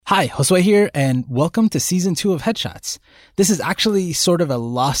Hi, Josue here, and welcome to Season 2 of Headshots. This is actually sort of a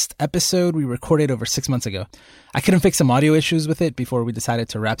lost episode we recorded over 6 months ago. I couldn't fix some audio issues with it before we decided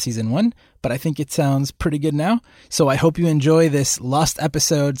to wrap Season 1, but I think it sounds pretty good now, so I hope you enjoy this lost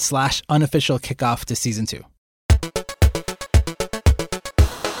episode / unofficial kickoff to Season 2.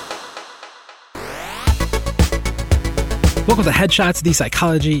 Welcome to Headshots, the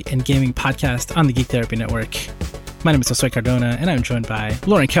psychology and gaming podcast on the Geek Therapy Network. My name is Josue Cardona, and I'm joined by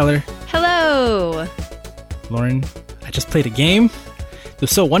Lauren Keller. Hello! Lauren, I just played a game. It was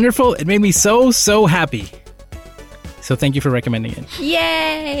so wonderful. It made me so happy. So thank you for recommending it.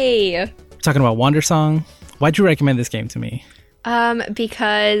 Yay! We're talking about Wandersong. Why'd you recommend this game to me?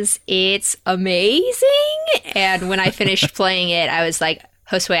 Because it's amazing, and when I finished playing it, I was like,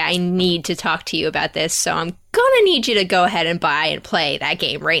 Josue, I need to talk to you about this, so I'm gonna need you to go ahead and buy and play that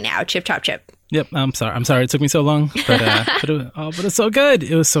game right now. Chip, chop, chip. Yep, I'm sorry it took me so long, but it's so good.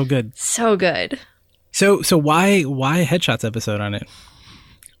 It was so good. So good. So why a Headshots episode on it?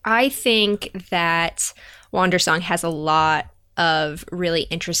 I think that Wandersong has a lot of really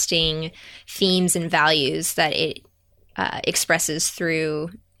interesting themes and values that it expresses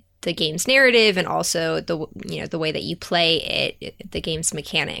through the game's narrative and also the way that you play it, the game's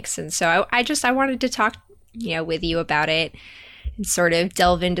mechanics. And so I wanted to talk with you about it and sort of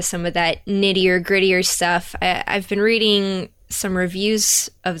delve into some of that nittier, grittier stuff. I've been reading some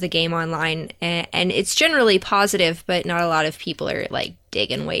reviews of the game online, and it's generally positive, but not a lot of people are like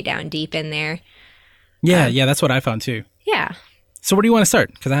digging way down deep in there. Yeah, that's what I found too. Yeah. So where do you want to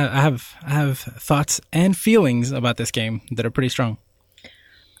start? Because I have thoughts and feelings about this game that are pretty strong.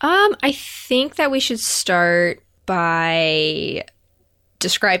 I think that we should start by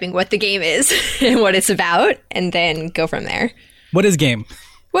describing what the game is and what it's about, and then go from there. What is game?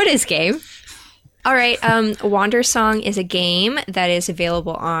 What is game? All right, Wandersong is a game that is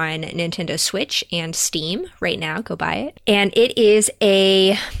available on Nintendo Switch and Steam right now. Go buy it. And it is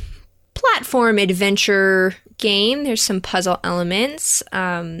a platform adventure game. There's some puzzle elements,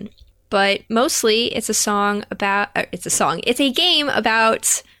 but mostly it's a game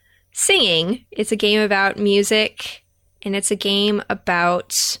about singing. It's a game about music, and it's a game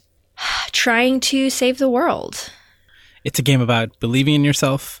about trying to save the world. It's a game about believing in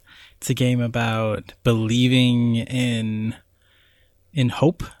yourself. It's a game about believing in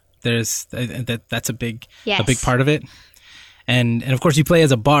hope. That's a big part of it. And of course you play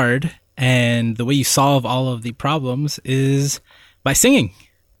as a bard, and the way you solve all of the problems is by singing.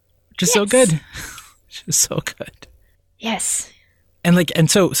 Which is so good. Just so good. Yes. And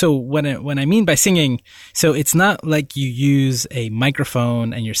so when I mean by singing, so it's not like you use a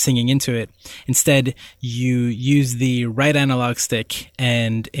microphone and you're singing into it. Instead, you use the right analog stick,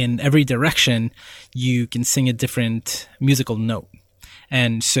 and in every direction, you can sing a different musical note.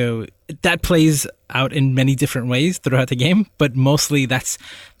 And so that plays out in many different ways throughout the game, but mostly that's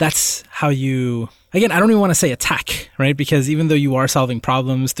how you, again, I don't even want to say attack, right? Because even though you are solving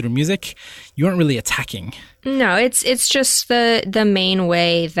problems through music, you aren't really attacking. No, it's just the main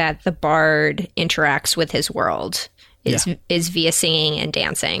way that the bard interacts with his world is via singing and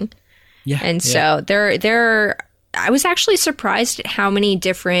dancing. Yeah. And so I was actually surprised at how many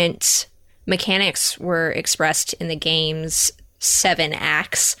different mechanics were expressed in the game's 7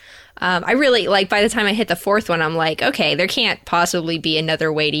 acts. I really, by the time I hit the 4th one, I'm like, okay, there can't possibly be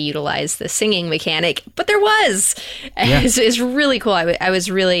another way to utilize the singing mechanic, but there was. Yeah. It's really cool. I was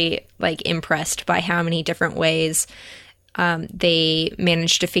really impressed by how many different ways they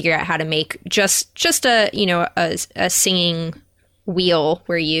managed to figure out how to make just a singing wheel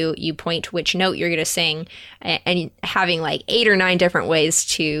where you point which note you're going to sing, and having 8 or 9 different ways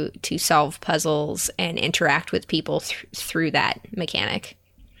to solve puzzles and interact with people through that mechanic.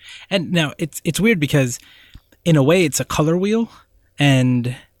 And now it's weird because in a way it's a color wheel,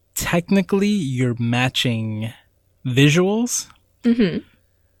 and technically you're matching visuals,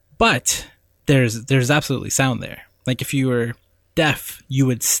 but there's absolutely sound there. Like if you were deaf,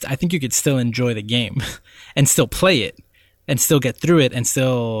 I think you could still enjoy the game and still play it and still get through it and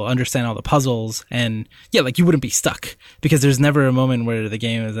still understand all the puzzles. And you wouldn't be stuck, because there's never a moment where the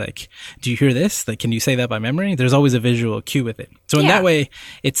game is like, do you hear this? Can you say that by memory? There's always a visual cue with it. So in that way,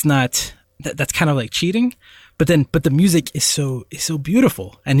 it's not, that's kind of like cheating, but the music is so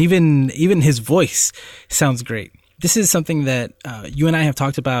beautiful. And even his voice sounds great. This is something that you and I have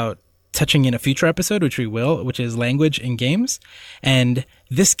talked about touching in a future episode, which we will, which is language in games. And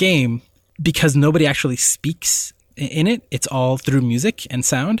this game, because nobody actually speaks in it, it's all through music and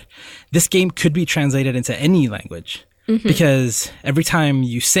sound. This game could be translated into any language, because every time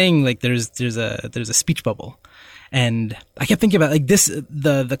you sing, there's a speech bubble, And I kept thinking about like this,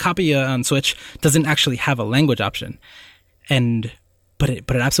 the copy on Switch doesn't actually have a language option. But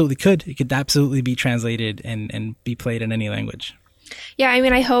it absolutely could. It could absolutely be translated and be played in any language. Yeah, I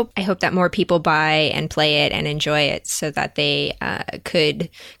mean, I hope that more people buy and play it and enjoy it so that they could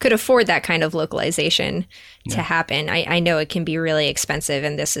afford that kind of localization to happen. I know it can be really expensive,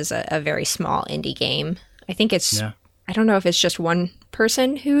 and this is a very small indie game. I think it's I don't know if it's just one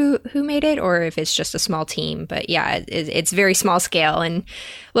person who made it or if it's just a small team, but yeah, it's very small scale, and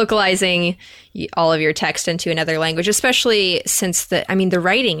localizing all of your text into another language, especially since the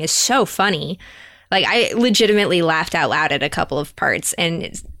writing is so funny. Like, I legitimately laughed out loud at a couple of parts,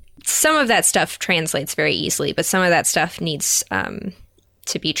 and some of that stuff translates very easily, but some of that stuff needs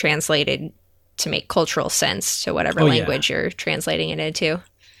to be translated to make cultural sense to whatever language you're translating it into.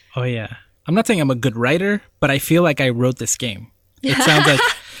 Oh, yeah. I'm not saying I'm a good writer, but I feel like I wrote this game. It sounds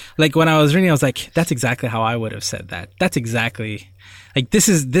like when I was reading, I was like, that's exactly how I would have said that. That's exactly, like, this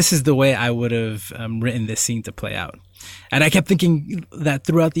is the way I would have written this scene to play out. And I kept thinking that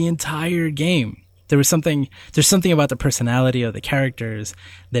throughout the entire game. There's something about the personality of the characters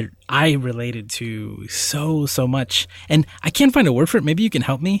that I related to so much. And I can't find a word for it. Maybe you can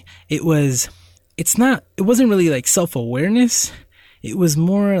help me. It wasn't really like self-awareness. It was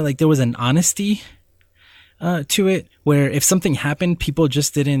more like there was an honesty to it, where if something happened, people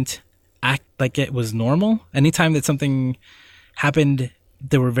just didn't act like it was normal. Anytime that something happened,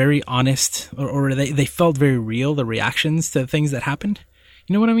 they were very honest, or they felt very real, the reactions to things that happened.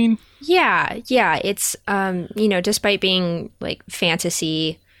 You know what I mean? Yeah. It's, despite being like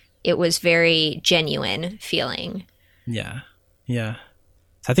fantasy, it was very genuine feeling. Yeah. So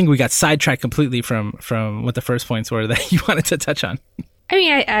I think we got sidetracked completely from what the first points were that you wanted to touch on. I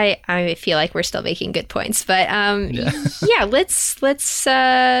mean, I feel like we're still making good points, but let's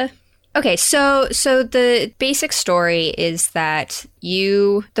okay, so the basic story is that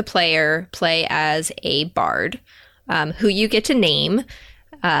you, the player, play as a bard who you get to name.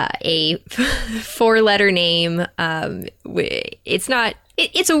 A 4-letter name.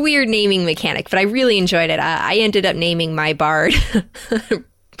 It's a weird naming mechanic, but I really enjoyed it. I ended up naming my bard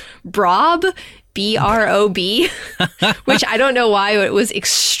Brob, Brob, which I don't know why, but it was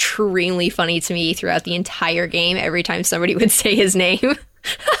extremely funny to me throughout the entire game every time somebody would say his name.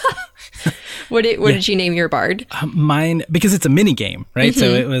 What did you name your bard? Mine, because it's a mini game, right? Mm-hmm. So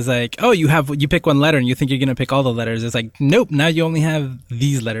it was like, oh, you pick one letter and you think you're going to pick all the letters. It's like, nope, now you only have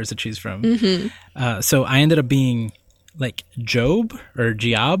these letters to choose from. Mm-hmm. So I ended up being like Job or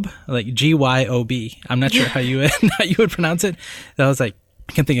Giob, like Gyob. I'm not sure how you would pronounce it. I was like,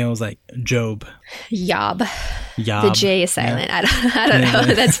 I can't think. It was like Job. Yob. The J is silent. Yeah. I don't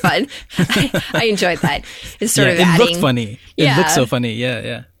know. That's fun. I enjoyed that. It's sort of adding. It looked funny. It looked so funny.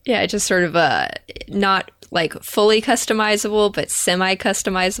 Yeah. Yeah, just sort of not like fully customizable, but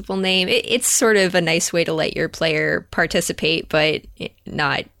semi-customizable name. It's sort of a nice way to let your player participate, but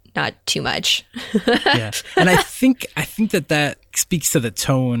not too much. Yeah, and I think that speaks to the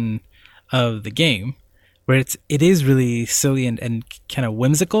tone of the game, where it is really silly and kind of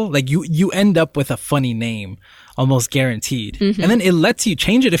whimsical. Like you end up with a funny name, almost guaranteed. Mm-hmm. And then it lets you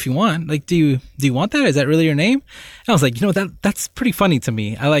change it if you want. Like, do you want that? Is that really your name? And I was like, that's pretty funny to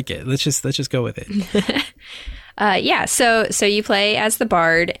me. I like it. Let's just go with it. So you play as the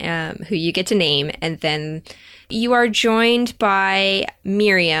bard, who you get to name, and then you are joined by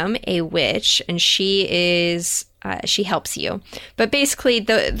Miriam, a witch, and she helps you. But basically,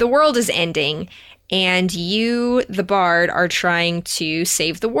 the world is ending. And you, the bard, are trying to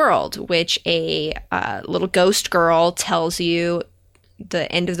save the world, which a little ghost girl tells you the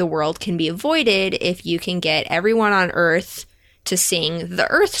end of the world can be avoided if you can get everyone on Earth to sing the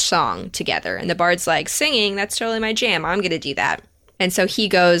Earth song together. And the bard's like, singing? That's totally my jam. I'm going to do that. And so he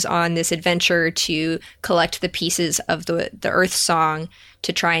goes on this adventure to collect the pieces of the Earth song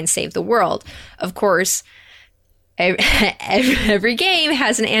to try and save the world. Of course, every game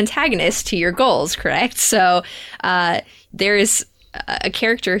has an antagonist to your goals, correct? So there is a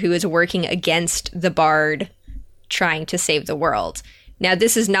character who is working against the bard trying to save the world. Now,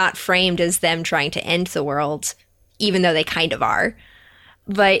 this is not framed as them trying to end the world, even though they kind of are.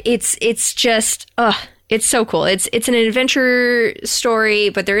 But it's just, it's so cool. It's an adventure story,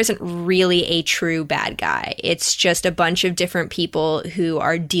 but there isn't really a true bad guy. It's just a bunch of different people who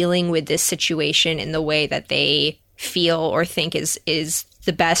are dealing with this situation in the way that they feel or think is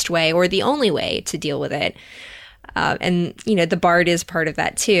the best way or the only way to deal with it. And, the bard is part of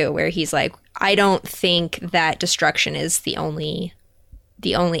that too, where he's like, I don't think that destruction is the only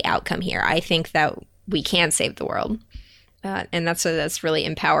outcome here. I think that we can save the world. And that's really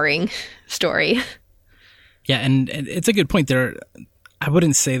empowering story. Yeah, and it's a good point. I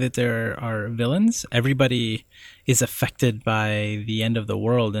wouldn't say that there are villains. Everybody is affected by the end of the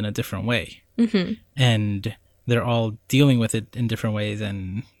world in a different way. Mm-hmm. And they're all dealing with it in different ways.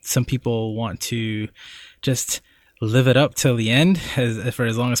 And some people want to just live it up till the end for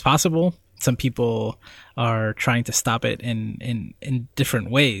as long as possible. Some people are trying to stop it in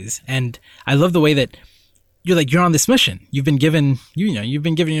different ways. And I love the way that you're on this mission. You've been given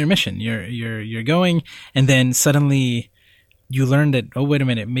your mission. You're going, and then suddenly you learn that, oh, wait a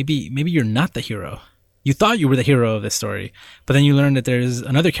minute, maybe you're not the hero. You thought you were the hero of this story, but then you learn that there's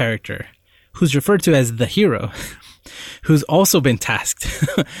another character who's referred to as the hero, who's also been tasked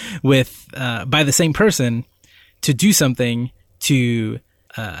with by the same person to do something to,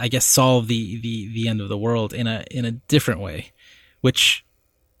 I guess, solve the end of the world in a different way, which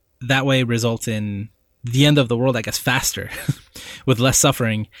that way results in the end of the world, I guess, faster with less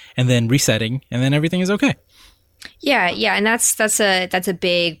suffering, and then resetting, and then everything is okay. Yeah, and that's a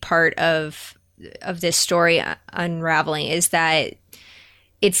big part of this story unraveling, is that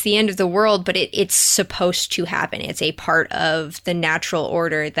it's the end of the world, but it's supposed to happen. It's a part of the natural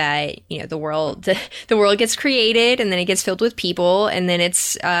order that, the world gets created, and then it gets filled with people, and then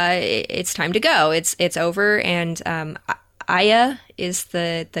it's time to go. It's over, and Aya is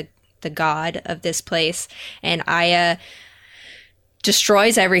the god of this place, and Aya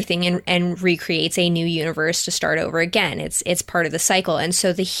destroys everything and recreates a new universe to start over again. It's part of the cycle. And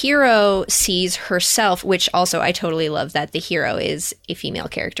so the hero sees herself, which also I totally love that the hero is a female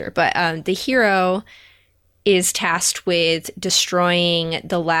character, but the hero is tasked with destroying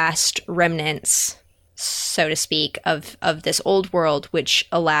the last remnants, so to speak, of this old world, which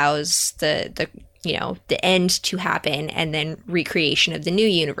allows the end to happen, and then recreation of the new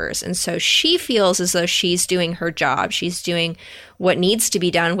universe. And so she feels as though she's doing her job. She's doing what needs to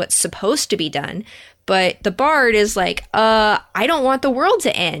be done, what's supposed to be done. But the bard is like, I don't want the world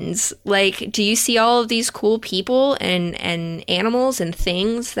to end. Like, do you see all of these cool people and animals and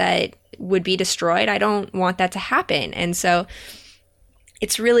things that would be destroyed? I don't want that to happen. And so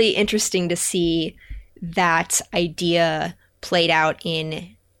it's really interesting to see that idea played out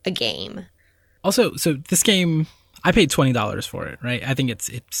in a game. Also, so this game, I paid $20 for it, right? I think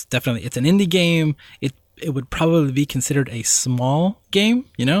it's definitely, it's an indie game. It would probably be considered a small game,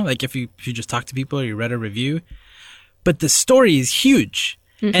 like if you just talk to people or you read a review. But the story is huge,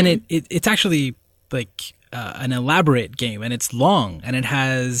 mm-hmm. and it's actually like an elaborate game, and it's long, and it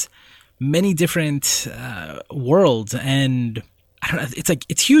has many different worlds, and I don't know,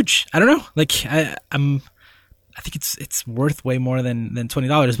 it's huge. I don't know, like I think it's worth way more than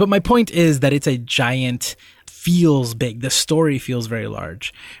 $20. But my point is that it's a giant, feels big. The story feels very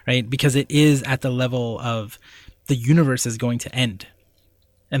large, right? Because it is at the level of the universe is going to end.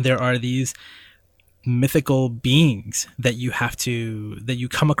 And there are these mythical beings that you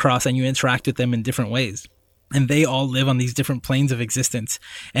come across, and you interact with them in different ways. And they all live on these different planes of existence.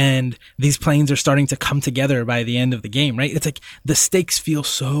 And these planes are starting to come together by the end of the game, right? It's like the stakes feel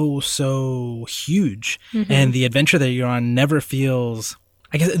so huge. Mm-hmm. And the adventure that you're on never feels,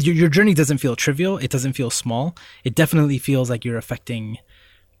 I guess your journey doesn't feel trivial. It doesn't feel small. It definitely feels like you're affecting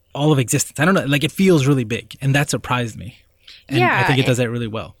all of existence. I don't know, like it feels really big. And that surprised me. And yeah, I think it does that really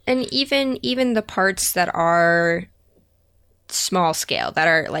well. And even the parts that are small scale, that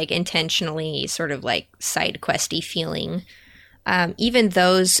are like intentionally sort of like side questy feeling, even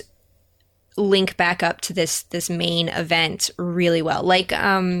those link back up to this main event really well. Like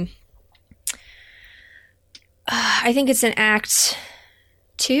I think it's in Act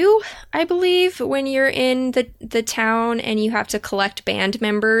 2, I believe, when you're in the town and you have to collect band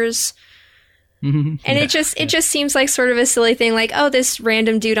members. Mm-hmm. And it just seems like sort of a silly thing, like, oh, this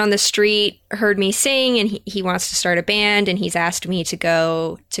random dude on the street heard me sing and he wants to start a band, and he's asked me to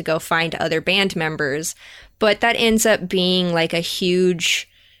go find other band members. But that ends up being like a huge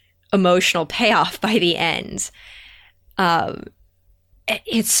emotional payoff by the end.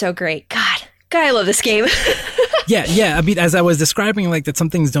 It's so great. God, I love this game. Yeah. I mean, as I was describing, like that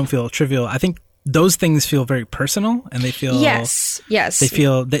some things don't feel trivial, I think those things feel very personal, and they feel yes. They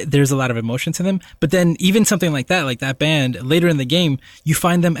feel there's a lot of emotion to them. But then even something like that band, later in the game, you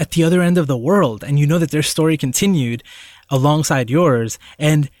find them at the other end of the world, and you know that their story continued alongside yours.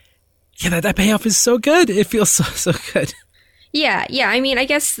 And yeah, that payoff is so good. It feels so good. Yeah. I mean, I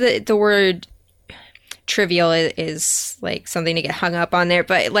guess the word trivial is like something to get hung up on there,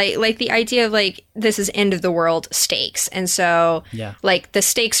 but like the idea of like this is end of the world stakes, and so like the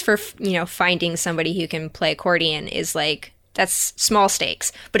stakes for finding somebody who can play accordion is like, that's small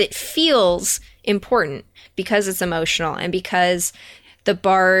stakes, but it feels important because it's emotional, and because the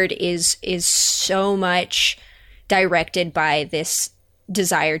bard is so much directed by this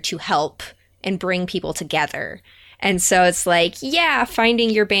desire to help and bring people together. And so it's like, yeah, finding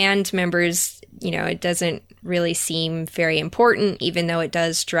your band members, it doesn't really seem very important, even though it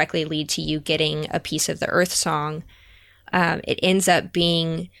does directly lead to you getting a piece of the Earth Song. It ends up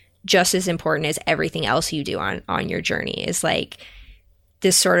being just as important as everything else you do on your journey, is like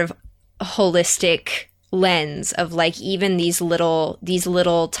this sort of holistic lens of like even these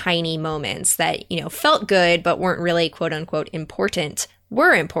little tiny moments that, felt good but weren't really quote unquote important,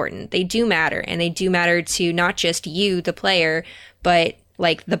 were important. They do matter, and they do matter to not just you, the player, but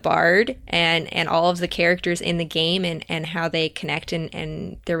like the bard and all of the characters in the game, and how they connect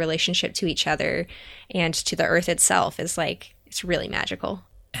and their relationship to each other and to the earth itself is like, it's really magical.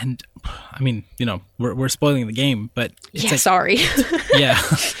 And I mean, we're spoiling the game, but it's yeah, sorry. Yeah.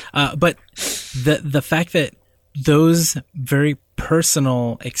 But the fact that those very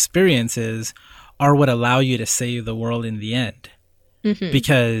personal experiences are what allow you to save the world in the end. Mm-hmm.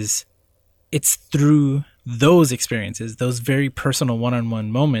 Because it's through those experiences, those very personal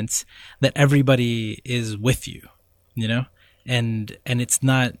one-on-one moments, that everybody is with you, and it's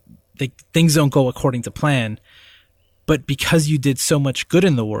not like things don't go according to plan, but because you did so much good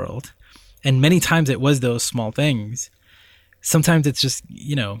in the world, and many times it was those small things. Sometimes it's just,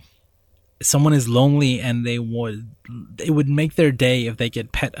 someone is lonely and it would make their day if they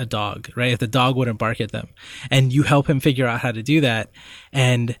could pet a dog, right? If the dog wouldn't bark at them, and you help him figure out how to do that.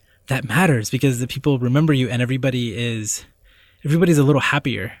 And that matters because the people remember you, and everybody's a little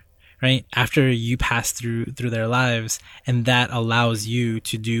happier, right? After you pass through their lives, and that allows you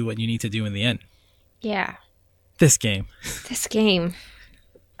to do what you need to do in the end. Yeah. This game.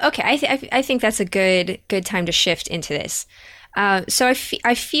 Okay. I think that's a good time to shift into this. So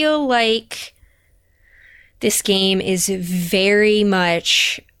I feel like this game is very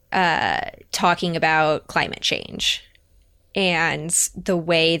much talking about climate change and the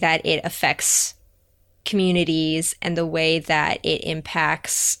way that it affects communities and the way that it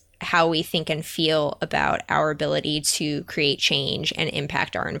impacts how we think and feel about our ability to create change and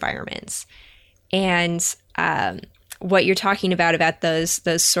impact our environments. And what you're talking about those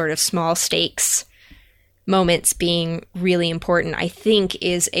sort of small stakes moments being really important, I think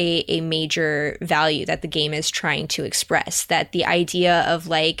is a major value that the game is trying to express. That the idea of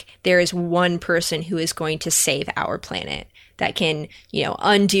like, there is one person who is going to save our planet, that can,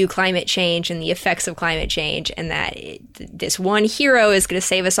 undo climate change and the effects of climate change, and that this one hero is going to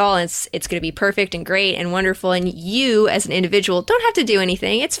save us all, and it's going to be perfect and great and wonderful, and you as an individual don't have to do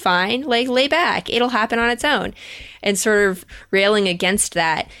anything. It's fine. Like, lay back. It'll happen on its own. And sort of railing against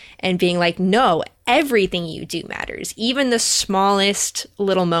that and being like, no, everything you do matters. Even the smallest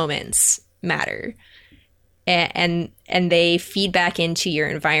little moments matter. And they feed back into your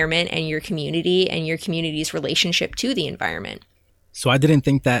environment and your community's relationship to the environment. So I didn't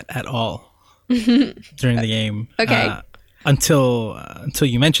think that at all during the game. Okay. Until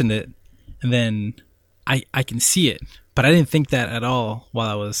you mentioned it, and then I can see it, but I didn't think that at all while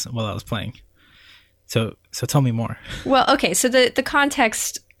I was playing. So tell me more. Well, okay. So the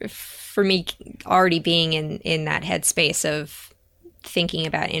context for me already being in that headspace of thinking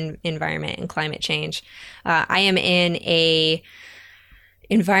about environment and climate change, I am in a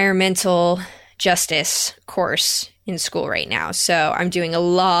environmental justice course in school right now. So I'm doing a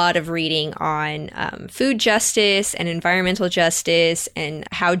lot of reading on food justice and environmental justice and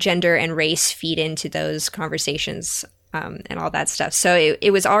how gender and race feed into those conversations and all that stuff. So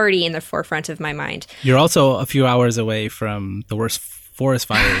it was already in the forefront of my mind. You're also a few hours away from the worst forest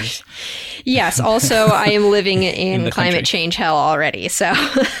fires. Yes. Also, I am living in climate country. Change hell already. So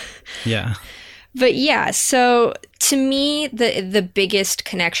yeah. But yeah, so to me, the biggest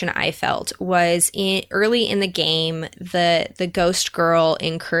connection I felt was early in the game, the ghost girl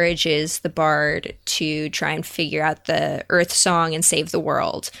encourages the bard to try and figure out the Earth Song and save the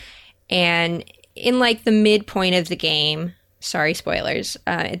world. And in like the midpoint of the game, sorry, spoilers,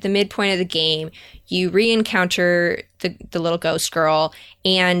 at the midpoint of the game, you re-encounter the little ghost girl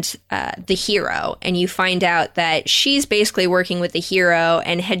and the hero, and you find out that she's basically working with the hero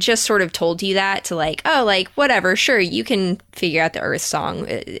and had just sort of told you that to like, oh, like, whatever, sure, you can figure out the Earth Song,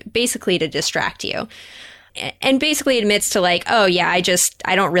 basically to distract you. And basically admits to like, oh, yeah,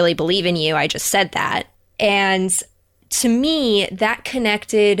 I don't really believe in you. I just said that. And to me, that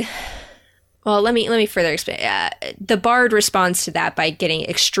connected... Well, let me further explain. The bard responds to that by getting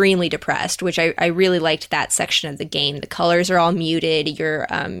extremely depressed, which I really liked that section of the game. The colors are all muted.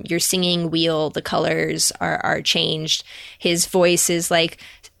 Your singing wheel, the colors are changed. His voice is like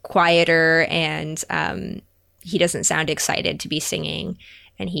quieter and he doesn't sound excited to be singing,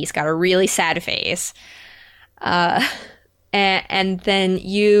 and he's got a really sad face. And then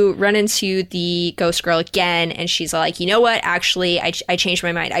you run into the ghost girl again, and she's like, you know what? Actually, I changed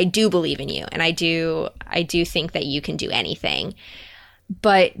my mind. I do believe in you, and I do think that you can do anything.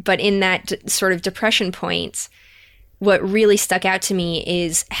 But in that sort of depression point, what really stuck out to me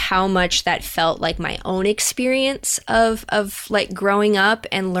is how much that felt like my own experience of like growing up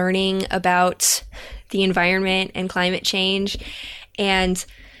and learning about the environment and climate change, and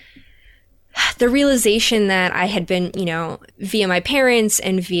the realization that I had been, via my parents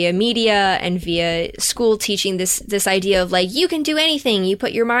and via media and via school teaching this idea of like, you can do anything you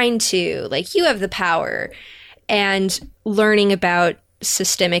put your mind to, like you have the power, and learning about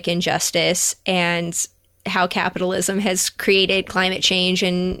systemic injustice and how capitalism has created climate change,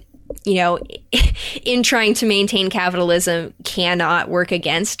 and in trying to maintain capitalism cannot work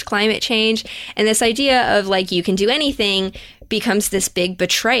against climate change. And this idea of like, you can do anything becomes this big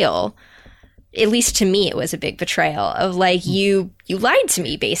betrayal. At least to me, it was a big betrayal of like, you lied to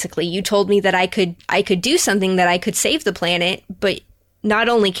me, basically. You told me that I could do something, that I could save the planet, but not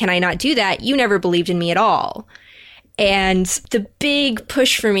only can I not do that, you never believed in me at all. And the big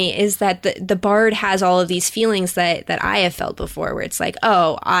push for me is that the bard has all of these feelings that I have felt before, where it's like,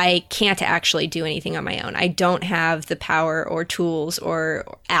 oh, I can't actually do anything on my own. I don't have the power or tools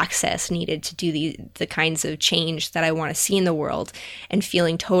or access needed to do the kinds of change that I want to see in the world, and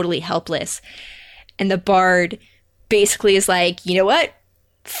feeling totally helpless. And the bard basically is like, you know what?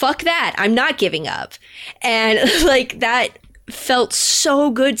 Fuck that. I'm not giving up. And like, that felt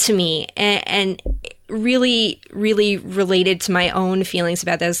so good to me, and really, really related to my own feelings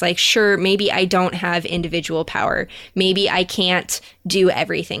about this. Like, sure, maybe I don't have individual power. Maybe I can't do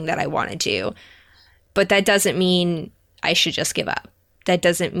everything that I want to do. But that doesn't mean I should just give up. That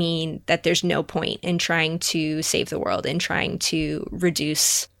doesn't mean that there's no point in trying to save the world and trying to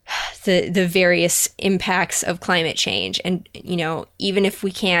reduce the various impacts of climate change. And, even if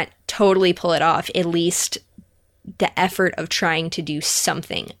we can't totally pull it off, at least the effort of trying to do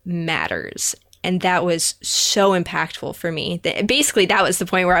something matters. And that was so impactful for me. Basically, that was the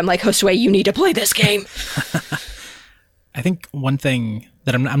point where I'm like, Josue, you need to play this game. I think one thing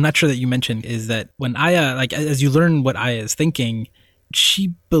that I'm not sure that you mentioned is that when Aya, like, as you learn what Aya is thinking,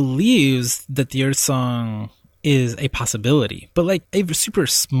 she believes that the Earth Song is a possibility, but like a super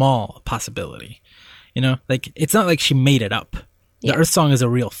small possibility. Like, it's not like she made it up. The Earth Song is a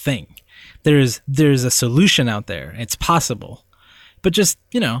real thing. There's a solution out there. It's possible. But just,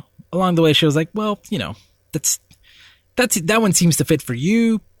 along the way, she was like, well, that one seems to fit for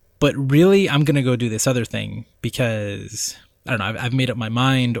you, but really, I'm going to go do this other thing because, I don't know, I've made up my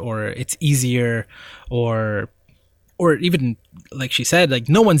mind, or it's easier, or even, like she said, like,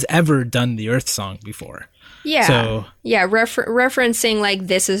 no one's ever done the Earth Song before. Yeah. So, yeah, referencing, like,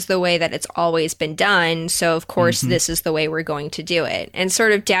 this is the way that it's always been done, so of course this is the way we're going to do it. And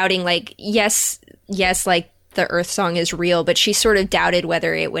sort of doubting, like, yes, like, the Earth Song is real, but she sort of doubted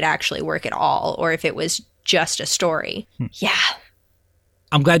whether it would actually work at all, or if it was just a story. Yeah.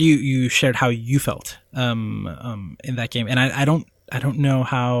 I'm glad you shared how you felt in that game. And I don't know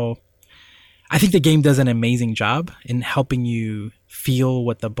how. I think the game does an amazing job in helping you feel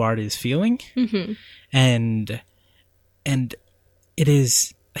what the bard is feeling. Mm-hmm. And it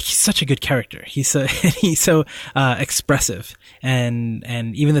is, he's such a good character. He's so expressive, and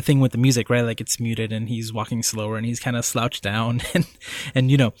even the thing with the music, right? Like, it's muted and he's walking slower and he's kind of slouched down, and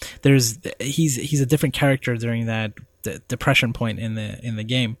he's a different character during that depression point in the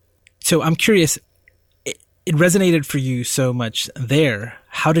game. So I'm curious, it resonated for you so much there.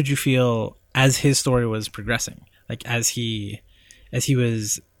 How did you feel as his story was progressing? Like, as he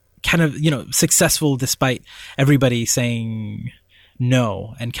was kind of, successful despite everybody saying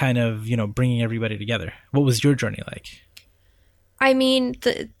no, and kind of, bringing everybody together. What was your journey like? I mean,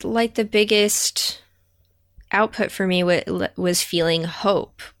 the biggest output for me was feeling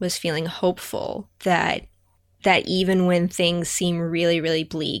hope, was feeling hopeful that even when things seem really, really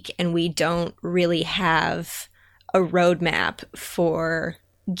bleak and we don't really have a roadmap for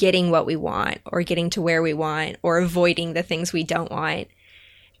getting what we want or getting to where we want or avoiding the things we don't want,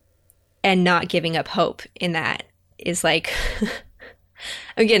 and not giving up hope in that is like...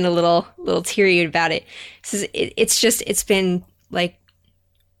 I'm getting a little teary about it. It's been like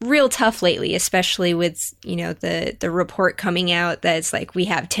real tough lately, especially with, the report coming out that it's like we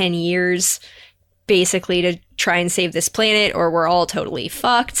have 10 years basically to try and save this planet or we're all totally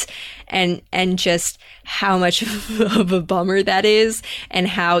fucked, and just how much of a bummer that is, and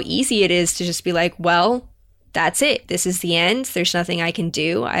how easy it is to just be like, well, that's it. This is the end. There's nothing I can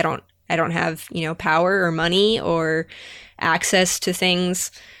do. I don't I don't have, power or money or access to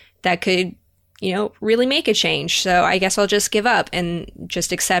things that could, really make a change. So I guess I'll just give up and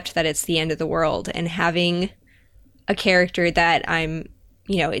just accept that it's the end of the world. And having a character that I'm,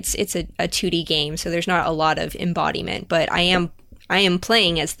 it's a 2D game, so there's not a lot of embodiment, but I am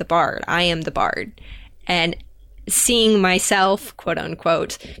playing as the bard. I am the bard. And seeing myself, quote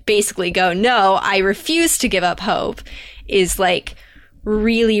unquote, basically go, no, I refuse to give up hope is like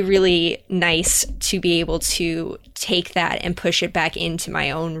really, really nice to be able to take that and push it back into my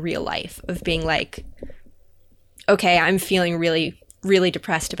own real life of being like, okay, I'm feeling really, really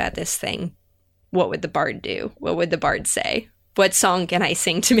depressed about this thing. What would the bard do? What would the bard say? What song can I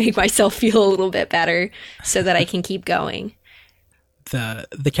sing to make myself feel a little bit better so that I can keep going?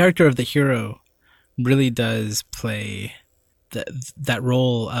 The character of the hero really does play that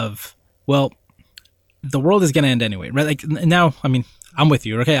role of, well, the world is going to end anyway, right? Like now, I mean, I'm with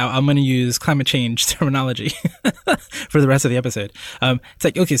you, okay? I'm going to use climate change terminology for the rest of the episode. It's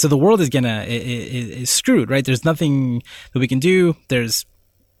like, okay, so the world is screwed, right? There's nothing that we can do. This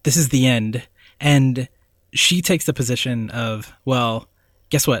is the end. And she takes the position of, well,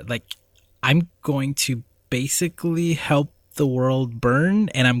 guess what? Like, I'm going to basically help the world burn,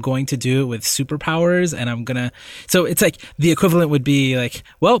 and I'm going to do it with superpowers, and so it's like the equivalent would be like,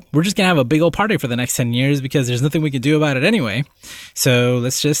 well, we're just gonna have a big old party for the next 10 years because there's nothing we can do about it anyway. So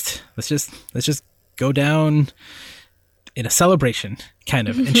let's just go down in a celebration, kind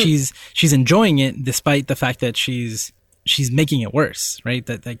of. And she's enjoying it despite the fact that she's making it worse, right?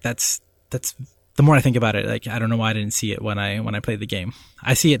 That's the more I think about it, like, I don't know why I didn't see it when I played the game.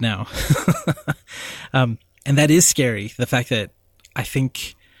 I see it now. And that is scary. The fact that I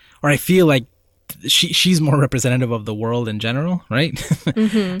feel like she's more representative of the world in general, right?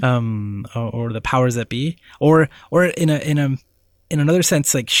 Mm-hmm. Or the powers that be, or in another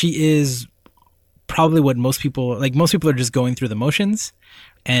sense, like, she is probably what most people are just going through the motions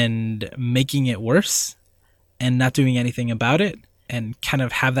and making it worse and not doing anything about it, and kind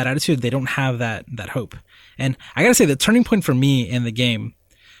of have that attitude. They don't have that hope. And I gotta say, the turning point for me in the game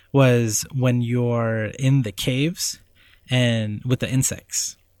was when you're in the caves and with the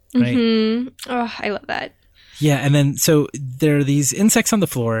insects, right? Mm-hmm. Oh, I love that. Yeah, and then so there are these insects on the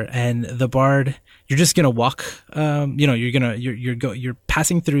floor, and the bard, you're just gonna walk. You're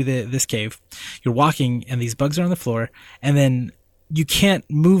passing through this cave. You're walking, and these bugs are on the floor, and then you can't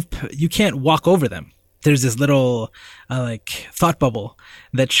move. You can't walk over them. There's this little like thought bubble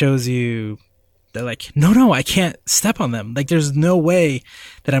that shows you. They're like, no, I can't step on them. Like, there's no way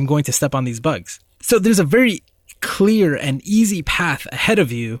that I'm going to step on these bugs. So there's a very clear and easy path ahead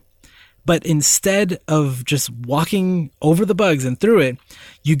of you. But instead of just walking over the bugs and through it,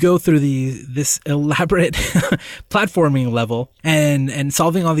 you go through this elaborate platforming level and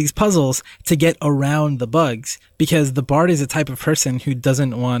solving all these puzzles to get around the bugs, because the bard is a type of person who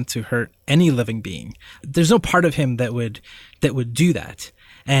doesn't want to hurt any living being. There's no part of him that would do that.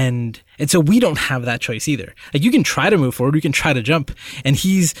 And so we don't have that choice either. Like, you can try to move forward, you can try to jump, and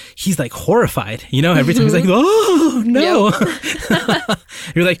he's like horrified, every time he's like, oh no. Yep.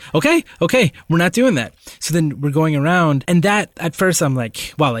 You're like, okay, we're not doing that. So then we're going around, and that at first I'm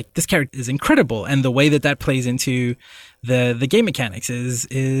like, wow, like, this character is incredible, and the way that plays into the game mechanics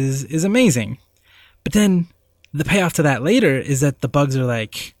is amazing. But then the payoff to that later is that the bugs are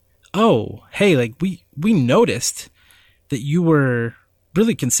like, oh, hey, like, we noticed that you were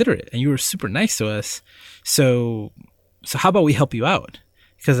really considerate and you were super nice to us. So how about we help you out?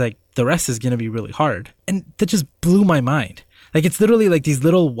 Because, like, the rest is going to be really hard. And that just blew my mind. Like, it's literally like these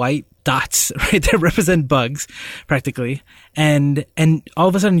little white dots, right, that represent bugs practically. And all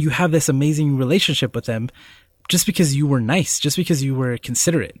of a sudden you have this amazing relationship with them just because you were nice, just because you were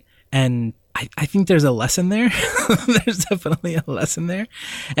considerate. And I think there's a lesson there. There's definitely a lesson there.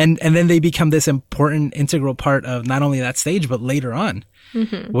 And then they become this important, integral part of not only that stage, but later on,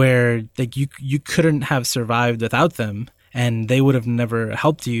 mm-hmm. where, like, you couldn't have survived without them, and they would have never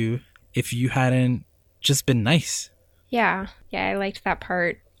helped you if you hadn't just been nice. Yeah, I liked that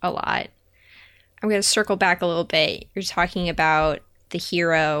part a lot. I'm going to circle back a little bit. You're talking about the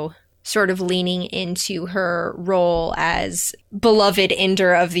hero sort of leaning into her role as beloved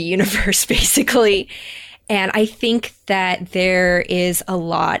ender of the universe, basically. And I think that there is a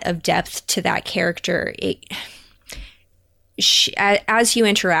lot of depth to that character. As you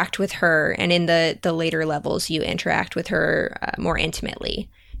interact with her, and in the later levels, you interact with her more intimately.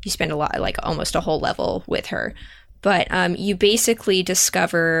 You spend a lot, like almost a whole level with her. But you basically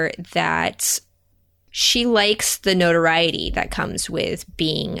discover that she likes the notoriety that comes with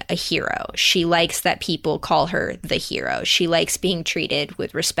being a hero. She likes that people call her the hero. She likes being treated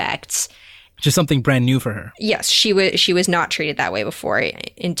with respect. Just something brand new for her. Yes, she was not treated that way before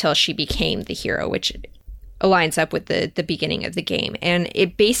until she became the hero, which aligns up with the beginning of the game. And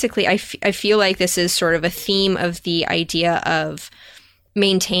it basically, I feel like this is sort of a theme of the idea of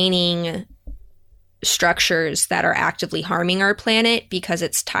maintaining structures that are actively harming our planet because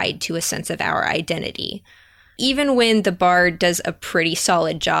it's tied to a sense of our identity. Even when the bard does a pretty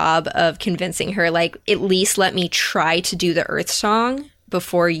solid job of convincing her, like, at least let me try to do the Earth Song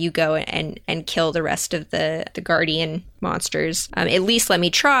before you go and kill the rest of the guardian monsters. At least let me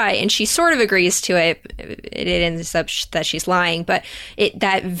try. And she sort of agrees to it. It ends up that she's lying, but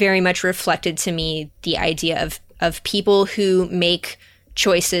that very much reflected to me the idea of people who make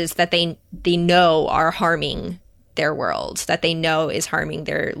choices that they know are harming their world, that they know is harming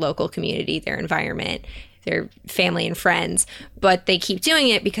their local community, their environment, their family and friends, but they keep doing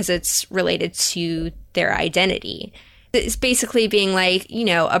it because it's related to their identity. It's basically being like, you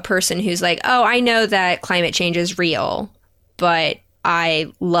know, a person who's like, oh, I know that climate change is real, but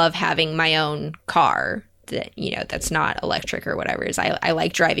I love having my own car that, you know, that's not electric or whatever. I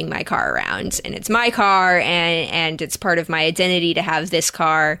like driving my car around, and it's my car, and it's part of my identity to have this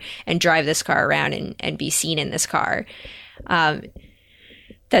car and drive this car around and be seen in this car.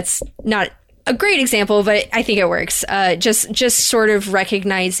 That's not a great example, but I think it works. Just sort of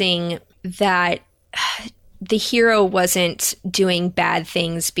recognizing that the hero wasn't doing bad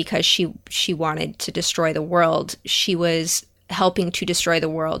things because she wanted to destroy the world. She was helping to destroy the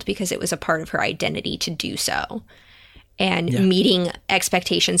world because it was a part of her identity to do so. And meeting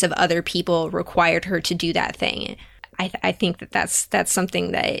expectations of other people required her to do that thing. I think that's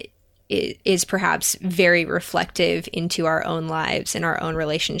something that is perhaps very reflective into our own lives and our own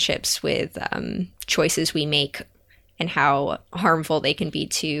relationships with choices we make and how harmful they can be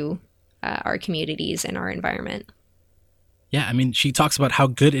to our communities and our environment. Yeah, I mean, she talks about how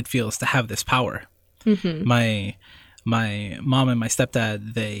good it feels to have this power. Mm-hmm. My mom and my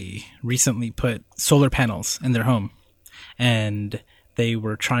stepdad, they recently put solar panels in their home, and they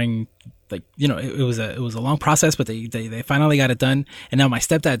were trying, like, you know, it was a long process, but they finally got it done. And now my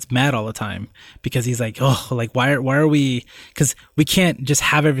stepdad's mad all the time because he's like, oh, like, why are we, because we can't just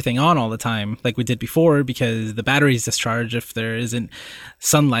have everything on all the time like we did before because the batteries discharge if there isn't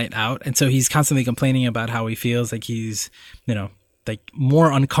sunlight out. And so he's constantly complaining about how he feels like he's, you know, like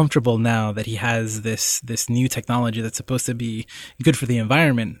more uncomfortable now that he has this new technology that's supposed to be good for the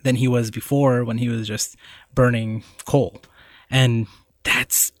environment than he was before when he was just burning coal. And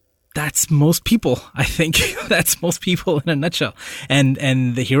that's most people, I think. That's most people in a nutshell. And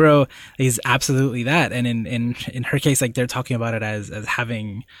the hero is absolutely that. And in her case, like, they're talking about it as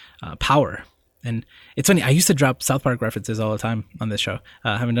having power. And it's funny, I used to drop South Park references all the time on this show.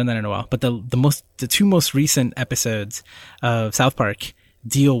 I haven't done that in a while. But the two most recent episodes of South Park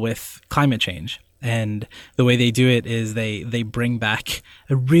deal with climate change. And the way they do it is they bring back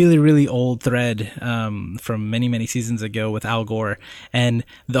a really, really old thread from many, many seasons ago with Al Gore. And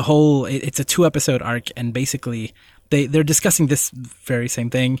the whole, it's a 2-episode arc. And basically they're discussing this very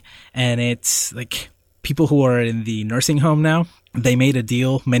same thing. And it's like people who are in the nursing home now, they made a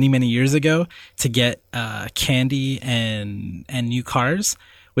deal many, many years ago to get candy and new cars,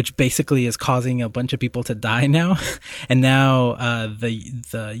 which basically is causing a bunch of people to die now. And now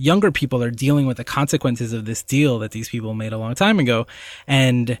the younger people are dealing with the consequences of this deal that these people made a long time ago.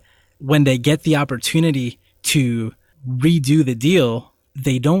 And when they get the opportunity to redo the deal,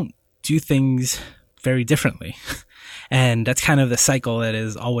 they don't do things very differently. And that's kind of the cycle that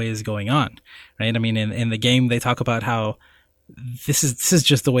is always going on, right? I mean, in the game, they talk about how this is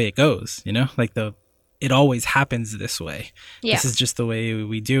just the way it goes, you know, like it always happens this way. Yeah. This is just the way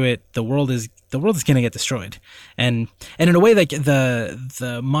we do it. The world is going to get destroyed. And in a way, like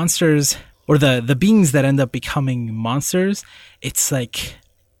the monsters or the beings that end up becoming monsters, it's like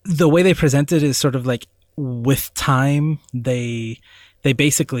the way they present it is sort of like with time, they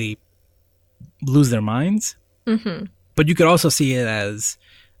basically lose their minds. Mm-hmm. But you could also see it as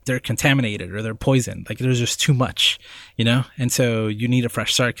they're contaminated or they're poisoned. Like there's just too much, you know? And so you need a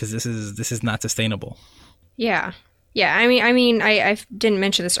fresh start because this is not sustainable. Yeah. Yeah. I mean, I didn't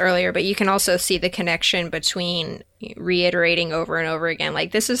mention this earlier, but you can also see the connection between reiterating over and over again.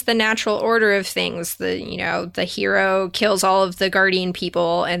 Like, this is the natural order of things. The hero kills all of the guardian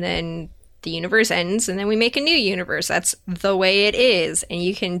people, and then the universe ends, and then we make a new universe. That's the way it is. And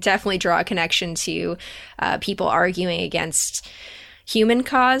you can definitely draw a connection to people arguing against human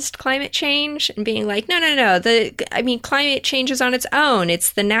caused climate change and being like, no. Climate change is on its own.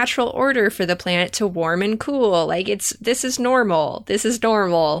 It's the natural order for the planet to warm and cool. Like this is normal. This is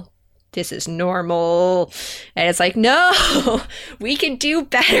normal. This is normal. And it's like, no, we can do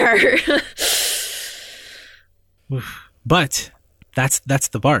better. But that's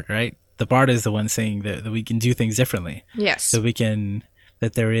the Bard, right? The Bard is the one saying that we can do things differently. Yes.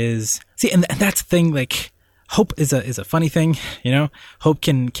 That there is, and that's the thing, like, hope is a funny thing, you know? Hope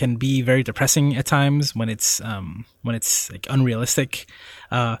can be very depressing at times when it's like unrealistic.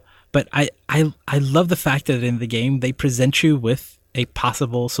 But I love the fact that in the game, they present you with a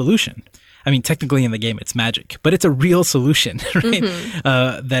possible solution. I mean, technically in the game, it's magic, but it's a real solution, right?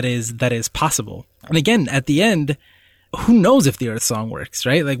 Mm-hmm. That is possible. And again, at the end, who knows if the Earth Song works,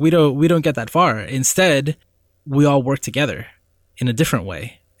 right? Like we don't get that far. Instead, we all work together in a different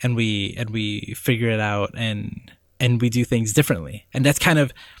way, and we figure it out, and we do things differently. And that's kind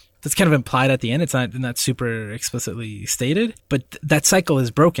of implied at the end. It's not super explicitly stated, but that cycle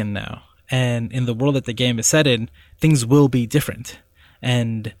is broken now. And in the world that the game is set in, things will be different.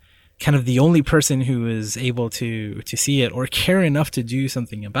 And kind of the only person who is able to see it or care enough to do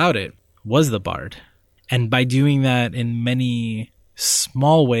something about it was the Bard. And by doing that in many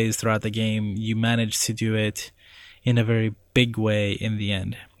small ways throughout the game, you manage to do it in a very big way in the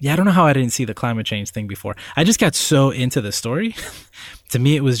end. Yeah, I don't know how I didn't see the climate change thing before. I just got so into the story. To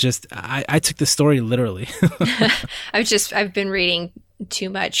me, it was just, I took the story literally. I've been reading too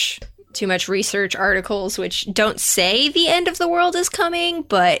much research articles which don't say the end of the world is coming,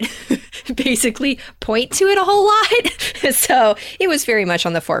 but basically point to it a whole lot. So it was very much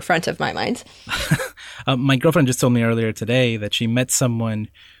on the forefront of my mind. My girlfriend just told me earlier today that she met someone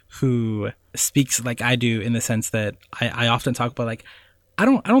who speaks like I do, in the sense that I often talk about, like, I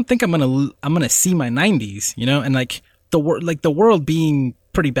don't think I'm gonna see my 90s, you know, and like the world being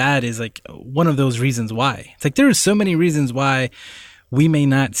pretty bad is like one of those reasons why. It's like there are so many reasons why we may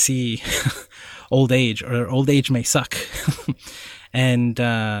not see old age, or old age may suck. and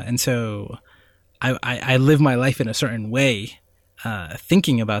so I live my life in a certain way,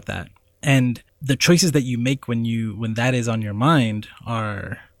 thinking about that. And the choices that you make when that is on your mind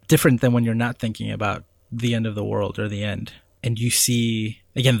are different than when you're not thinking about the end of the world or the end. And you see,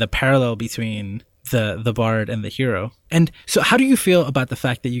 again, the parallel between the Bard and the hero. And so how do you feel about the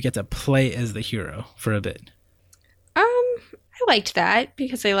fact that you get to play as the hero for a bit? I liked that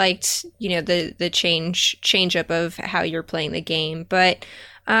because I liked, the change up of how you're playing the game. But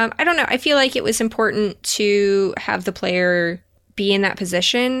I don't know. I feel like it was important to have the player be in that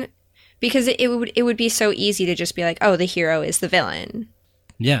position, because it would be so easy to just be like, oh, the hero is the villain.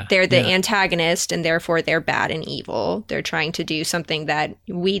 Yeah. They're the antagonist, and therefore they're bad and evil. They're trying to do something that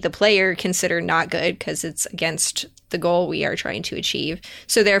we, the player, consider not good because it's against the goal we are trying to achieve.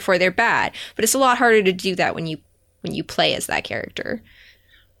 So therefore they're bad. But it's a lot harder to do that when you play as that character.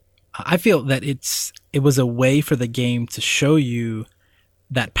 I feel that it was a way for the game to show you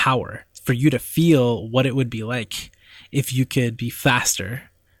that power, for you to feel what it would be like if you could be faster,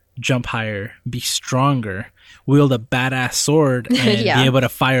 jump higher, be stronger, wield a badass sword, and be able to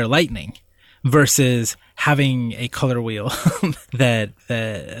fire lightning, versus having a color wheel that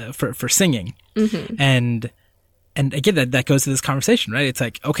for singing. Mm-hmm. And again, that goes to this conversation, right? It's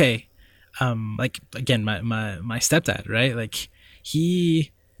like, okay, like again, my stepdad, right? Like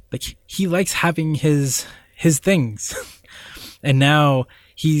he likes having his things, and now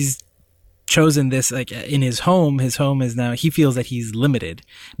he's chosen this, like in his home is now, he feels that he's limited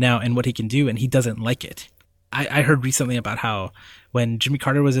now in what he can do, and he doesn't like it. I heard recently about how when Jimmy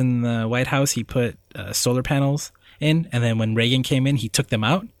Carter was in the White House, he put solar panels in, and then when Reagan came in, he took them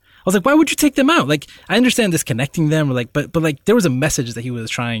out. I was like, why would you take them out? Like, I understand disconnecting them, or like, but like there was a message that he was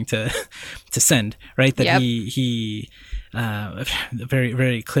trying to send, right? That he a very,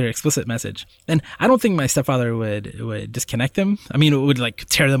 very clear, explicit message. And I don't think my stepfather would disconnect them. I mean, it would like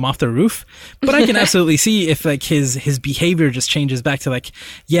tear them off the roof, but I can absolutely see if like his behavior just changes back to like,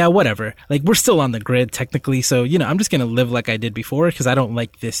 yeah, whatever. Like we're still on the grid technically. So, I'm just going to live like I did before, because I don't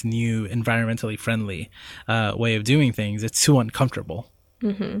like this new environmentally friendly, way of doing things. It's too uncomfortable.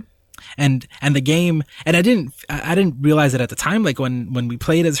 Mm-hmm. And the game, and I didn't realize it at the time. Like when we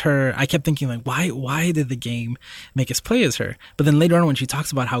played as her, I kept thinking like, why did the game make us play as her? But then later on, when she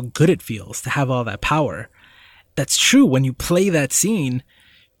talks about how good it feels to have all that power, that's true. When you play that scene,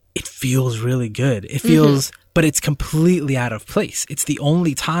 it feels really good. It feels, but it's completely out of place. It's the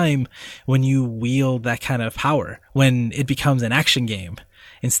only time when you wield that kind of power, when it becomes an action game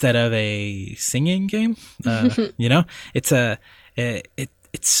instead of a singing game.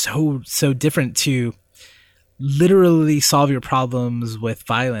 It's so different to literally solve your problems with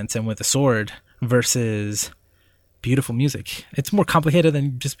violence and with a sword versus beautiful music. It's more complicated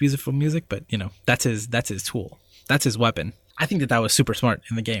than just beautiful music, but that's his tool. That's his weapon. I think that was super smart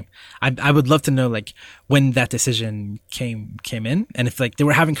in the game. I would love to know like when that decision came in, and if like they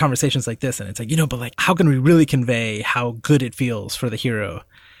were having conversations like this, and it's like, but like how can we really convey how good it feels for the hero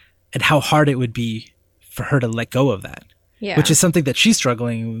and how hard it would be for her to let go of that. Yeah. Which is something that she's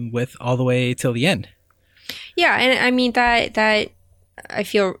struggling with all the way till the end. Yeah, and I mean that I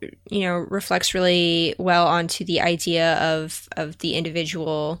feel, reflects really well onto the idea of the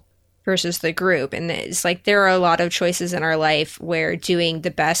individual versus the group. And it's like there are a lot of choices in our life where doing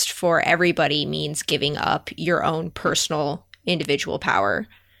the best for everybody means giving up your own personal individual power,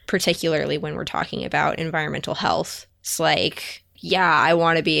 particularly when we're talking about environmental health. It's like, yeah, I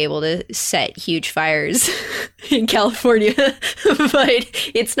want to be able to set huge fires in California, but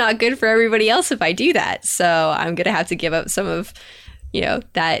it's not good for everybody else if I do that. So I'm going to have to give up some of,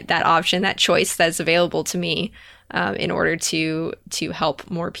 that option, that choice that's available to me in order to help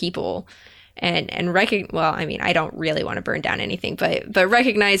more people. And I don't really want to burn down anything, but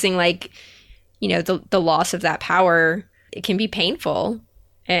recognizing like, the loss of that power, it can be painful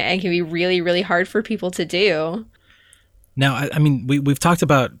and can be really, really hard for people to do. Now, I mean, we've talked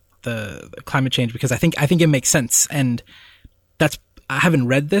about the climate change because I think it makes sense, and I haven't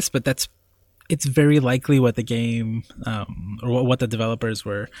read this, but it's very likely what the game or what the developers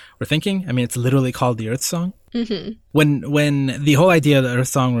were thinking. I mean, it's literally called the Earth Song. Mm-hmm. When the whole idea of the Earth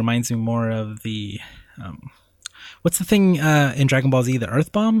Song reminds me more of the what's the thing in Dragon Ball Z, the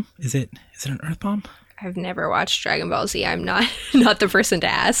Earth Bomb? Is it an Earth Bomb? I've never watched Dragon Ball Z. I'm not the person to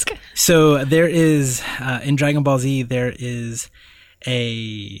ask. So there is in Dragon Ball Z there is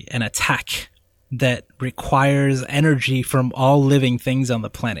an attack that requires energy from all living things on the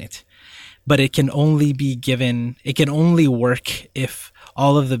planet, but it can only work if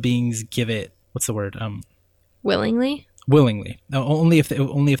all of the beings give it. What's the word? Willingly. Willingly. No, only if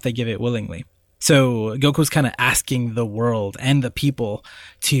they give it willingly. So Goku's kind of asking the world and the people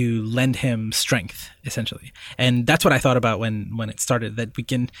to lend him strength, essentially. And that's what I thought about when it started, that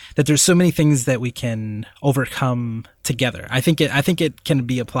there's so many things that we can overcome together. I think it can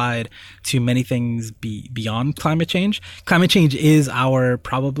be applied to many things beyond climate change. Climate change is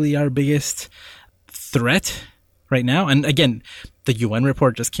probably our biggest threat right now. And again, the UN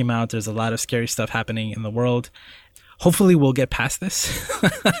report just came out. There's a lot of scary stuff happening in the world. Hopefully we'll get past this.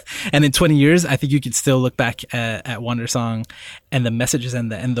 And in 20 years, I think you could still look back at Wandersong and the messages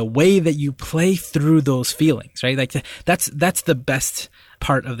and the way that you play through those feelings, right? Like that's the best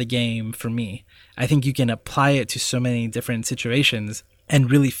part of the game for me. I think you can apply it to so many different situations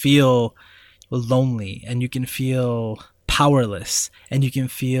and really feel lonely, and you can feel powerless, and you can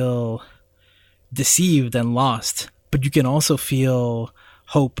feel deceived and lost, but you can also feel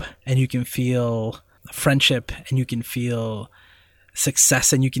hope, and you can feel friendship, and you can feel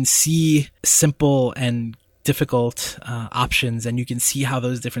success, and you can see simple and difficult options, and you can see how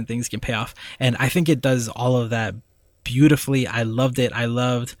those different things can pay off. And I think it does all of that beautifully. I loved it. I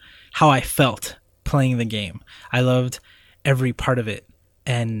loved how I felt playing the game. I loved every part of it,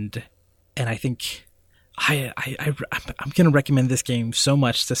 and I think I'm going to recommend this game so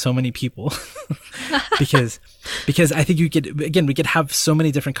much to so many people because I think we could have so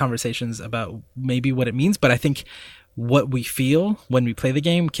many different conversations about maybe what it means, but I think what we feel when we play the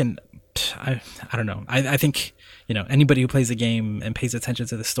game I don't know. I think, anybody who plays the game and pays attention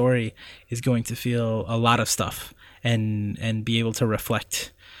to the story is going to feel a lot of stuff and be able to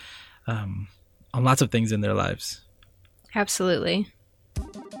reflect on lots of things in their lives. Absolutely.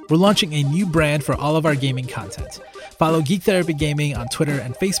 We're launching a new brand for all of our gaming content. Follow Geek Therapy Gaming on Twitter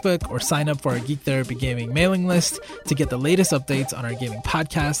and Facebook, or sign up for our Geek Therapy Gaming mailing list to get the latest updates on our gaming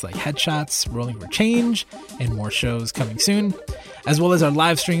podcasts like Headshots, Rolling for Change, and more shows coming soon, as well as our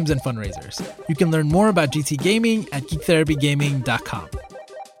live streams and fundraisers. You can learn more about GT Gaming at geektherapygaming.com.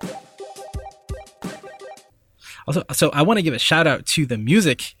 Also, so I want to give a shout out to the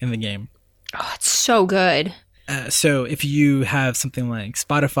music in the game. Oh, it's so good. So if you have something like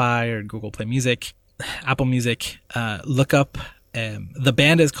Spotify or Google Play Music, Apple Music, look up, the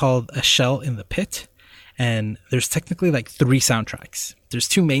band is called A Shell in the Pit, and there's technically like 3 soundtracks. There's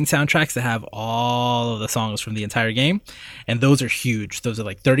 2 main soundtracks that have all of the songs from the entire game, and those are huge. Those are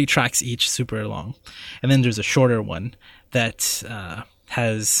like 30 tracks each, super long. And then there's a shorter one that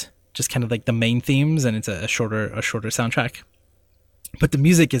has just kind of like the main themes, and it's a shorter soundtrack. But the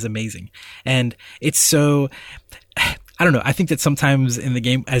music is amazing, and it's so, I don't know, I think that sometimes in the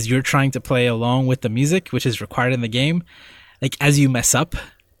game, as you're trying to play along with the music, which is required in the game, like as you mess up,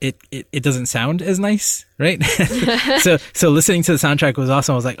 it doesn't sound as nice, right? so listening to the soundtrack was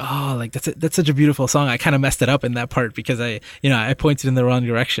awesome. I was like, oh, like that's such a beautiful song. I kind of messed it up in that part because I pointed in the wrong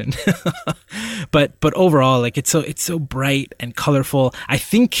direction. but overall, like it's so bright and colorful. I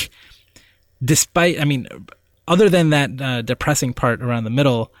think other than that depressing part around the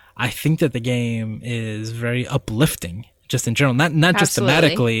middle, I think that the game is very uplifting, just in general, not just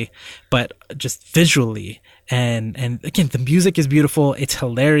thematically, but just visually. And again, the music is beautiful. It's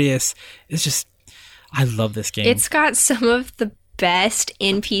hilarious. It's just, I love this game. It's got some of the best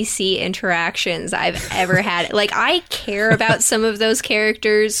NPC interactions I've ever had. Like, I care about some of those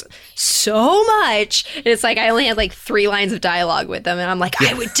characters so much. And it's like, I only had like 3 lines of dialogue with them. And I'm like,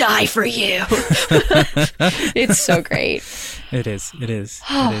 I would die for you. It's so great. It is.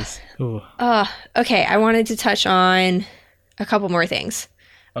 Ooh. Okay. I wanted to touch on a couple more things.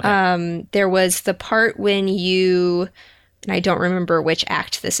 Okay. There was the part when you, and I don't remember which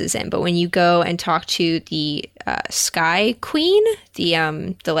act this is in, but when you go and talk to the Sky Queen,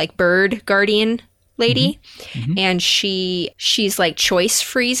 the like bird guardian lady, and she's like choice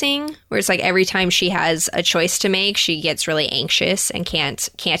freezing, where it's like every time she has a choice to make, she gets really anxious and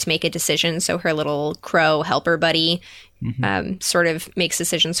can't make a decision. So her little crow helper buddy sort of makes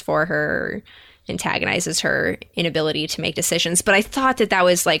decisions for her, antagonizes her inability to make decisions. But I thought that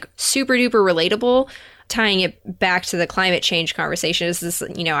was like super duper relatable. Tying it back to the climate change conversation is this,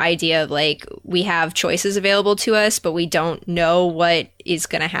 idea of like, we have choices available to us, but we don't know what is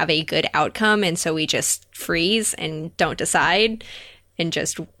going to have a good outcome. And so we just freeze and don't decide and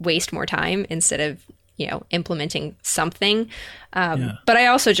just waste more time instead of, implementing something. But I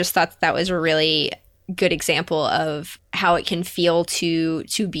also just thought that was a really good example of how it can feel to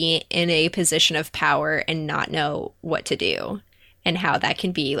be in a position of power and not know what to do, and how that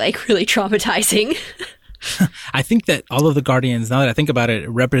can be like really traumatizing. I think that all of the Guardians, now that I think about it,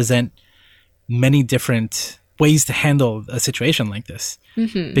 represent many different ways to handle a situation like this.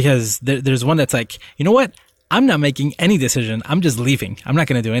 Because there's one that's like, you know what? I'm not making any decision. I'm just leaving. I'm not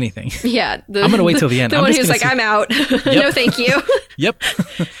going to do anything. Yeah. I'm going to wait till the end. The one who's like, I'm out. No, thank you. Yep.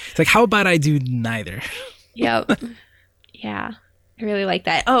 It's like, how about I do neither? Yep. Yeah. I really like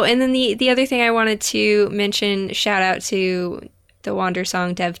that. Oh, and then the other thing I wanted to mention, shout out to the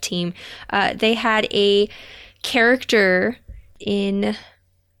Wandersong dev team. They had a character in,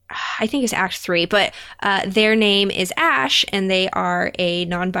 I think it's Act 3, but their name is Ash, and they are a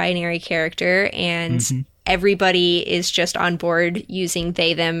non-binary character, and everybody is just on board using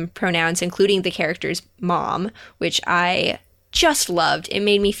they, them pronouns, including the character's mom, which I just loved. It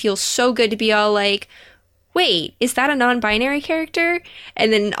made me feel so good to be all like, wait, is that a non-binary character?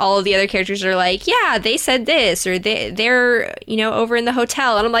 And then all of the other characters are like, yeah, they said this, or they're over in the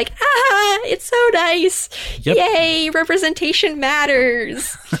hotel. And I'm like, it's so nice. Yep. Yay, representation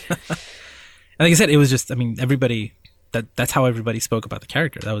matters. And like I said, it was just, everybody, that's how everybody spoke about the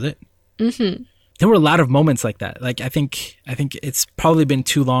character. That was it. There were a lot of moments like that. Like, I think it's probably been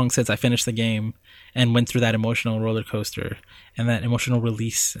too long since I finished the game and went through that emotional roller coaster and that emotional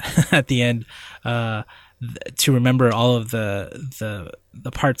release at the end, to remember all of the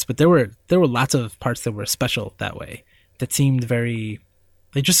parts. But there were lots of parts that were special that way, that seemed very,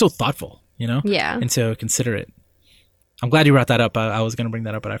 like, just so thoughtful, Yeah. And so considerate. I'm glad you brought that up. I was going to bring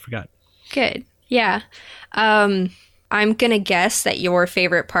that up, but I forgot. Good. Yeah. I'm going to guess that your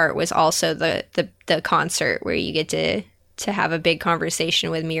favorite part was also the concert where you get to have a big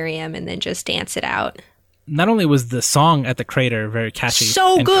conversation with Miriam and then just dance it out. Not only was the song at the crater very catchy,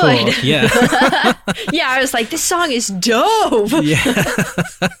 so and good. Cool, yeah. Yeah, I was like, this song is dope. Yeah.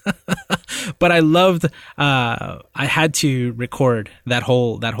 But I loved, I had to record that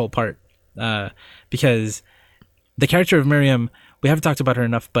whole part, because the character of Miriam, we haven't talked about her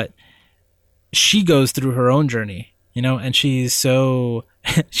enough, but she goes through her own journey, and she's so,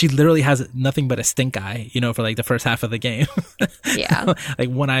 she literally has nothing but a stink eye, for like the first half of the game. Yeah. Like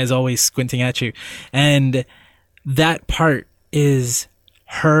one eye is always squinting at you. And that part is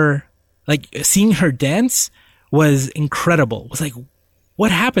her, like, seeing her dance was incredible. It was like,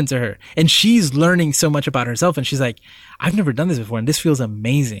 what happened to her? And she's learning so much about herself. And she's like, I've never done this before, and this feels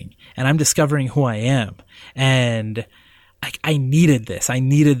amazing. And I'm discovering who I am. And I needed this. I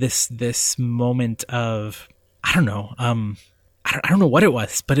needed this moment of, I don't know. I don't know what it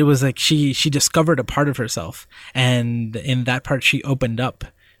was, but it was like she discovered a part of herself. And in that part, she opened up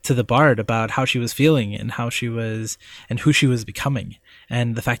to the bard about how she was feeling and how she was and who she was becoming.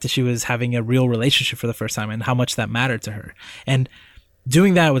 And the fact that she was having a real relationship for the first time and how much that mattered to her. And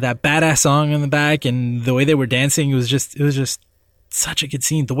doing that with that badass song in the back and the way they were dancing, it was just such a good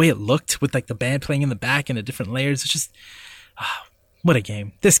scene. The way it looked with like the band playing in the back and the different layers, it's just What a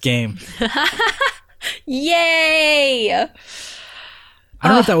game. This game. Yay! I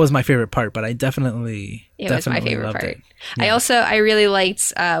don't know if that was my favorite part, but I definitely was my favorite part. Yeah. I really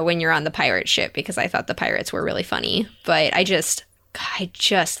liked when you're on the pirate ship because I thought the pirates were really funny. But I just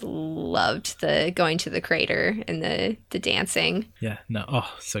loved the going to the crater and the dancing. Yeah, no,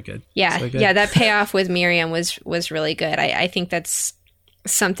 oh, so good. Yeah, so good. Yeah, that payoff with Miriam was really good. I think that's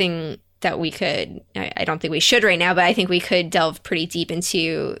something that we could, I don't think we should right now, but I think we could delve pretty deep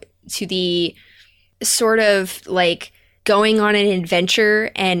into the sort of like going on an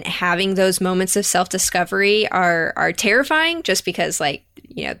adventure and having those moments of self-discovery are terrifying just because like,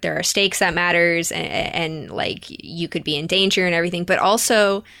 you know, there are stakes that matters and like you could be in danger and everything, but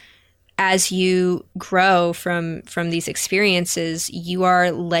also as you grow from these experiences, you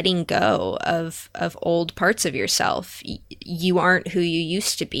are letting go of old parts of yourself. You aren't who you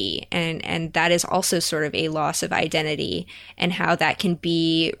used to be. And that is also sort of a loss of identity and how that can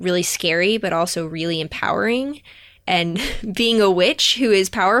be really scary, but also really empowering. And being a witch who is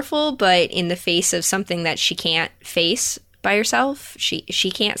powerful, but in the face of something that she can't face by herself, she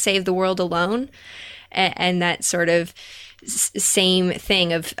can't save the world alone. And that sort of same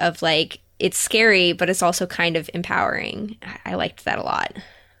thing of like, it's scary, but it's also kind of empowering. I liked that a lot.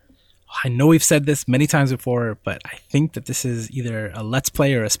 I know we've said this many times before, but I think that this is either a Let's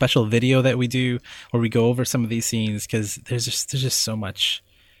Play or a special video that we do where we go over some of these scenes because there's just so much.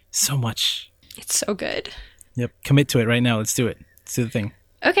 It's so good. Yep. Commit to it right now. Let's do it. Let's do the thing.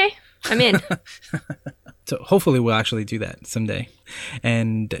 Okay. I'm in. So hopefully we'll actually do that someday.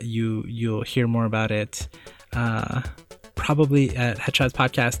 And you'll hear more about it probably at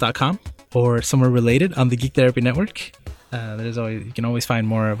headshotspodcast.com or somewhere related on the Geek Therapy Network. You can always find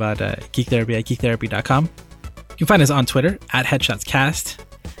more about Geek Therapy at geektherapy.com. You can find us on Twitter at HeadshotsCast.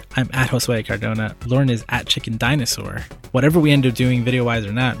 I'm at Josue Cardona. Lauren is at Chicken Dinosaur. Whatever we end up doing video-wise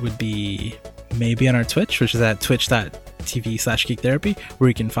or not would be maybe on our Twitch, which is at twitch.tv/geektherapy, where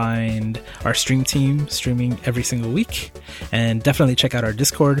you can find our stream team streaming every single week. And definitely check out our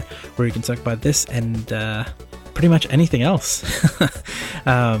Discord, where you can talk about this and pretty much anything else.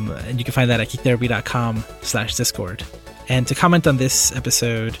 And you can find that at geektherapy.com/Discord. And to comment on this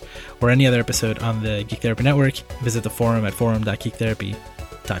episode or any other episode on the Geek Therapy Network, visit the forum at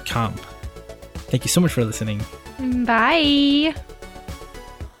forum.geektherapy.com. Thank you so much for listening. Bye.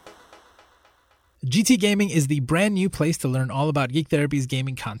 GT Gaming is the brand new place to learn all about Geek Therapy's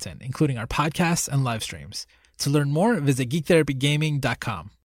gaming content, including our podcasts and live streams. To learn more, visit geektherapygaming.com.